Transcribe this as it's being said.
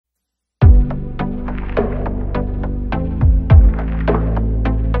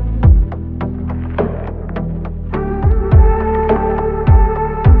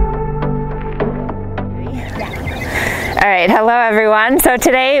right, hello everyone. So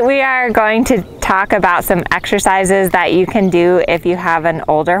today we are going to talk about some exercises that you can do if you have an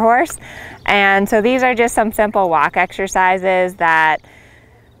older horse. And so these are just some simple walk exercises that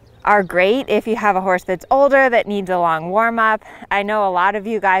are great if you have a horse that's older that needs a long warm-up. I know a lot of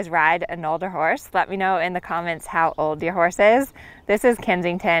you guys ride an older horse. Let me know in the comments how old your horse is. This is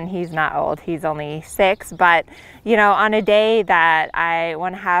Kensington. He's not old. He's only 6, but you know, on a day that I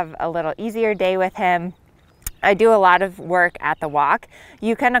want to have a little easier day with him, I do a lot of work at the walk.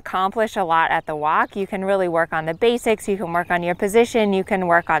 You can accomplish a lot at the walk. You can really work on the basics. You can work on your position. You can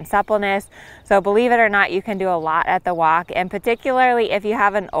work on suppleness. So believe it or not, you can do a lot at the walk. And particularly if you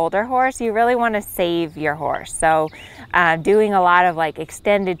have an older horse, you really want to save your horse. So doing a lot of like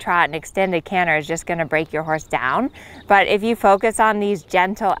extended trot and extended canter is just going to break your horse down. But if you focus on these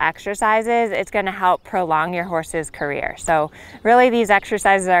gentle exercises, it's going to help prolong your horse's career. So really these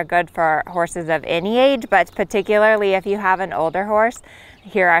exercises are good for horses of any age, but particularly if you have an older horse,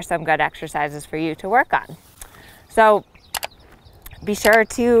 here are some good exercises for you to work on. So be sure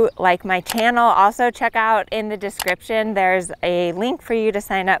to like my channel. Also check out in the description, there's a link for you to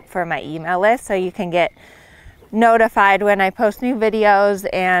sign up for my email list so you can get notified when I post new videos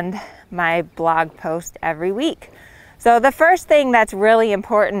and my blog post every week. So the first thing that's really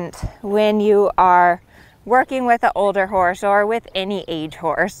important when you are working with an older horse or with any age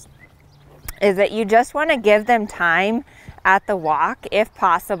horse is that you just want to give them time at the walk, if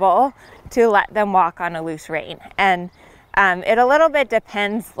possible, to let them walk on a loose rein. And it a little bit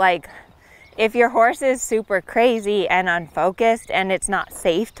depends, like if your horse is super crazy and unfocused and it's not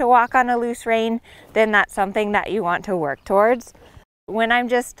safe to walk on a loose rein, then that's something that you want to work towards. When I'm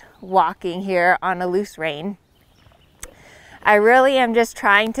just walking here on a loose rein, I really am just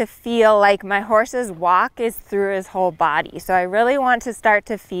trying to feel like my horse's walk is through his whole body. So I really want to start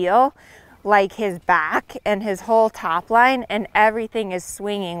to feel like his back and his whole top line and everything is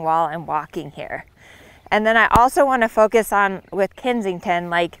swinging while I'm walking here. And then I also want to focus on with Kensington,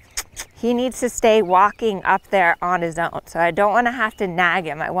 like he needs to stay walking up there on his own. So I don't want to have to nag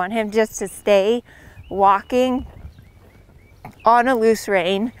him. I want him just to stay walking on a loose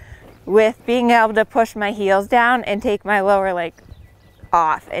rein with being able to push my heels down and take my lower leg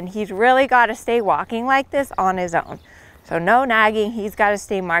off. And he's really got to stay walking like this on his own. So no nagging, he's got to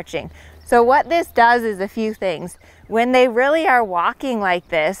stay marching. So what this does is a few things. When they really are walking like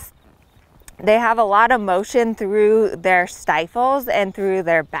this, they have a lot of motion through their stifles and through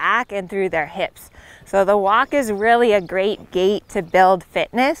their back and through their hips. So the walk is really a great gait to build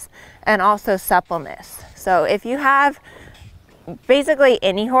fitness and also suppleness. So if you have basically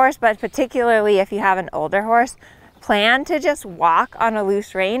any horse, but particularly if you have an older horse, plan to just walk on a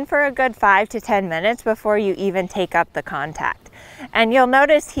loose rein for a good 5 to 10 minutes before you even take up the contact. And you'll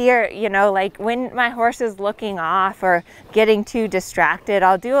notice here, you know, like when my horse is looking off or getting too distracted,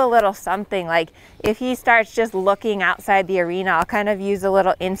 I'll do a little something. Like if he starts just looking outside the arena, I'll kind of use a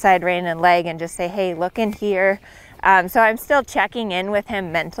little inside rein and leg and just say, hey, look in here. So I'm still checking in with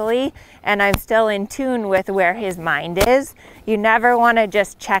him mentally and I'm still in tune with where his mind is. You never want to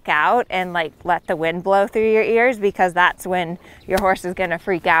just check out and like let the wind blow through your ears, because that's when your horse is going to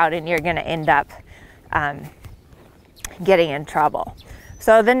freak out and you're going to end up getting in trouble.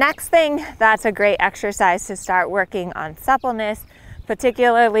 So the next thing that's a great exercise to start working on suppleness,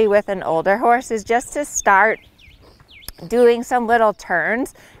 particularly with an older horse, is just to start doing some little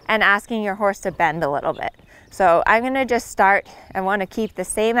turns and asking your horse to bend a little bit. So I'm going to just start, I want to keep the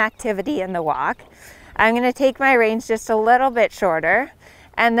same activity in the walk. I'm going to take my reins just a little bit shorter,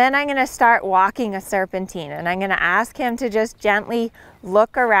 and then I'm going to start walking a serpentine, and I'm going to ask him to just gently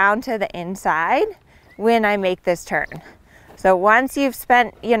look around to the inside when I make this turn. So once you've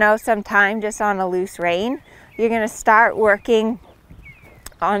spent, you know, some time just on a loose rein, you're going to start working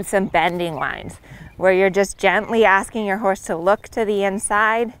on some bending lines where you're just gently asking your horse to look to the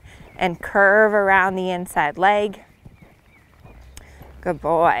inside and curve around the inside leg. Good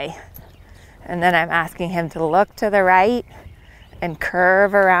boy. And then I'm asking him to look to the right and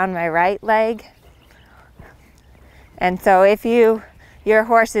curve around my right leg. And so if your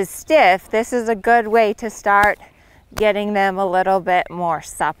horse is stiff, this is a good way to start getting them a little bit more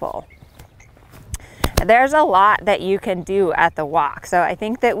supple. There's a lot that you can do at the walk. So I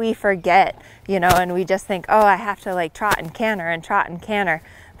think that we forget, you know, and we just think, oh, I have to like trot and canter and trot and canter.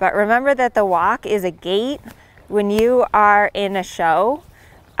 But remember that the walk is a gait. When you are in a show,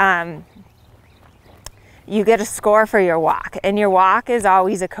 you get a score for your walk, and your walk is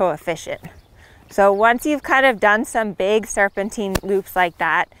always a coefficient. So once you've kind of done some big serpentine loops like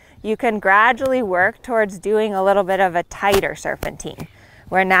that, you can gradually work towards doing a little bit of a tighter serpentine,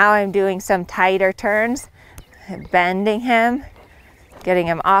 where now I'm doing some tighter turns bending him, getting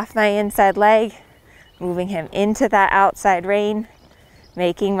him off my inside leg, moving him into that outside rein,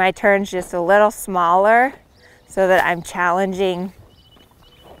 making my turns just a little smaller so that I'm challenging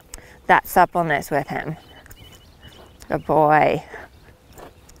that suppleness with him. Good boy.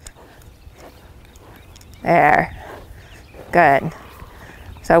 There. Good.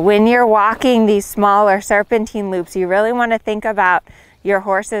 So when you're walking these smaller serpentine loops, you really want to think about your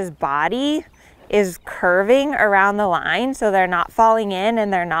horse's body is curving around the line so they're not falling in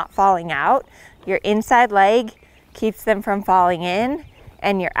and they're not falling out. Your inside leg keeps them from falling in,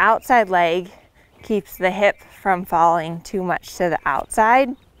 and your outside leg keeps the hip from falling too much to the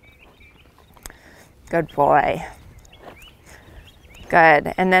outside. Good boy.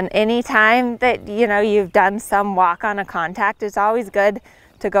 Good. And then anytime that you've done some walk on a contact, it's always good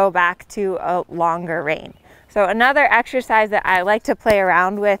to go back to a longer rein. So another exercise that I like to play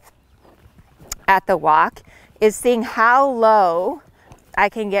around with at the walk is seeing how low I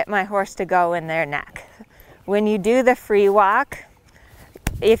can get my horse to go in their neck. When you do the free walk,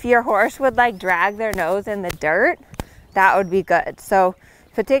 if your horse would like drag their nose in the dirt, that would be good. So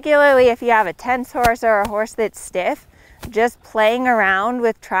particularly if you have a tense horse or a horse that's stiff, just playing around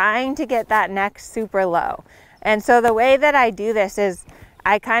with trying to get that neck super low. And so the way that I do this is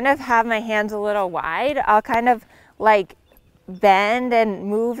I kind of have my hands a little wide. I'll kind of like bend and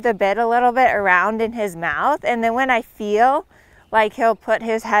move the bit a little bit around in his mouth. And then when I feel like he'll put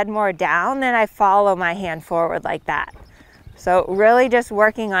his head more down, then I follow my hand forward like that. So really just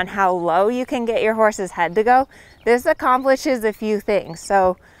working on how low you can get your horse's head to go. This accomplishes a few things.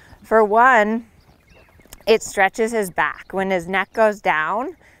 So for one, it stretches his back. When his neck goes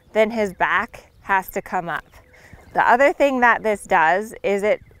down, then his back has to come up. The other thing that this does is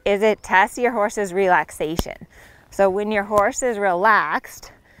it tests your horse's relaxation. So when your horse is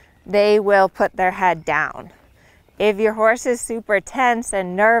relaxed, they will put their head down. If your horse is super tense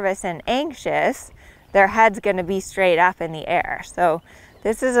and nervous and anxious, their head's going to be straight up in the air. So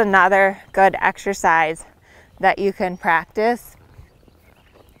this is another good exercise that you can practice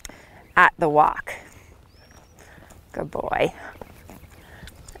at the walk. Good boy.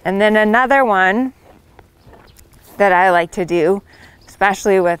 And then another one that I like to do,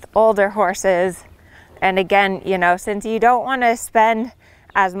 especially with older horses, and again, since you don't want to spend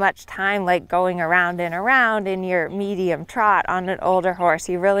as much time like going around and around in your medium trot on an older horse,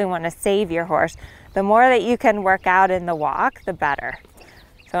 you really want to save your horse. The more that you can work out in the walk, the better.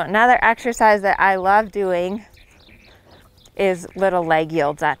 So another exercise that I love doing is little leg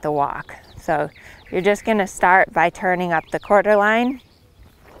yields at the walk. So you're just going to start by turning up the quarter line.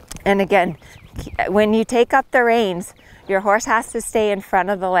 And again, when you take up the reins, your horse has to stay in front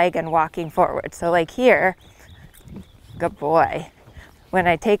of the leg and walking forward. So like here, good boy. When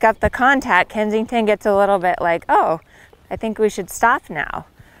I take up the contact, Kensington gets a little bit like, oh, I think we should stop now.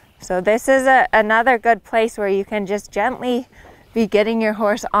 So this is another good place where you can just gently be getting your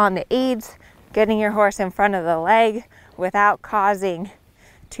horse on the aids, getting your horse in front of the leg without causing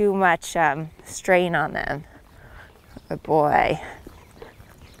too much strain on them. Good boy.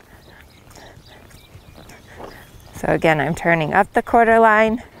 So again, I'm turning up the quarter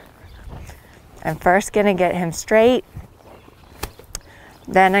line. I'm first going to get him straight.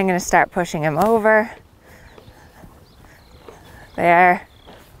 Then I'm going to start pushing him over. There,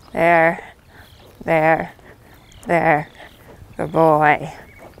 there, there, there. Good boy.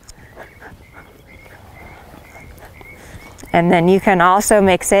 And then you can also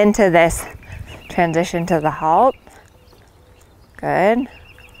mix into this transition to the halt. Good.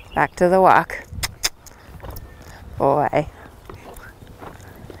 Back to the walk. Boy.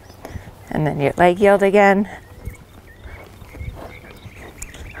 And then your leg yield again.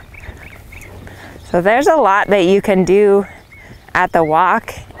 So there's a lot that you can do at the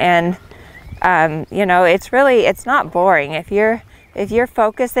walk, and it's not boring. If you're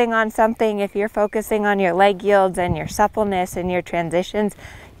focusing on something, if you're focusing on your leg yields and your suppleness and your transitions,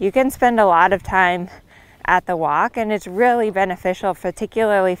 you can spend a lot of time at the walk, and it's really beneficial,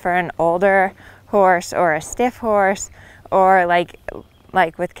 particularly for an older horse or a stiff horse, or like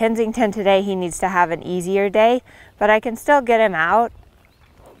with Kensington today, he needs to have an easier day, but I can still get him out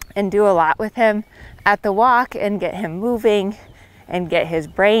and do a lot with him at the walk and get him moving and get his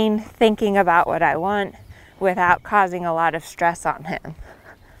brain thinking about what I want without causing a lot of stress on him.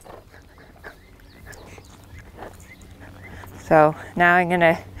 So now I'm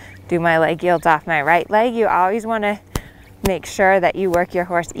gonna do my leg yields off my right leg. You always wanna make sure that you work your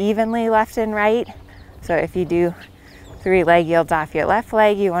horse evenly left and right. So if you do 3 leg yields off your left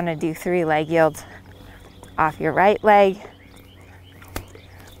leg, you wanna do 3 leg yields off your right leg.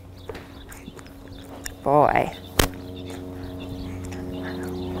 Boy.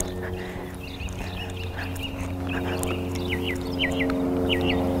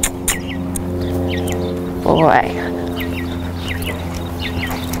 Boy.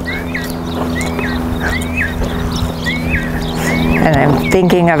 And I'm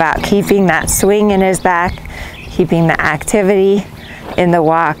thinking about keeping that swing in his back, keeping the activity in the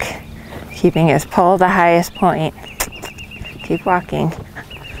walk, keeping his pull the highest point. Keep walking.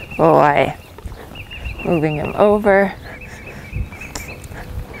 Boy. Moving him over.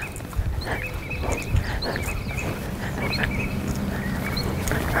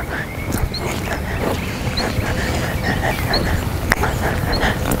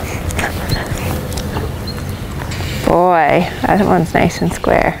 Boy, that one's nice and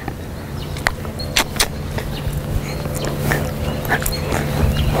square.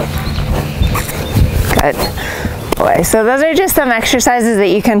 Good. Boy, so those are just some exercises that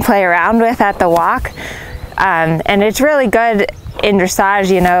you can play around with at the walk. And it's really good in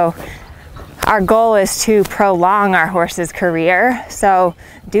dressage, you know, our goal is to prolong our horse's career. So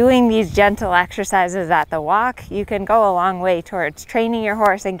doing these gentle exercises at the walk, you can go a long way towards training your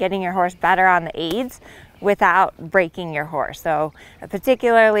horse and getting your horse better on the aids without breaking your horse. So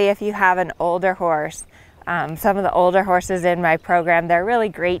particularly if you have an older horse, some of the older horses in my program, they're really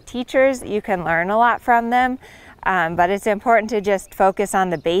great teachers. You can learn a lot from them. But it's important to just focus on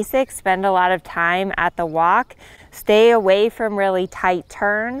the basics, spend a lot of time at the walk, stay away from really tight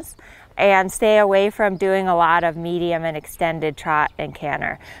turns, and stay away from doing a lot of medium and extended trot and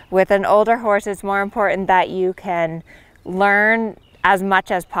canter. With an older horse, it's more important that you can learn as much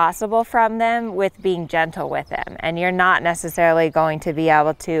as possible from them with being gentle with them. And you're not necessarily going to be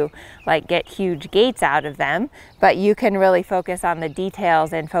able to like get huge gaits out of them, but you can really focus on the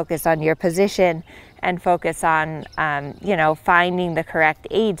details and focus on your position and focus on, you know, finding the correct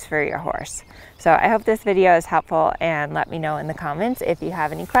aids for your horse. So I hope this video is helpful, and let me know in the comments if you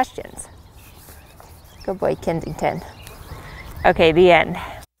have any questions. Good boy, Kensington. Okay, the end.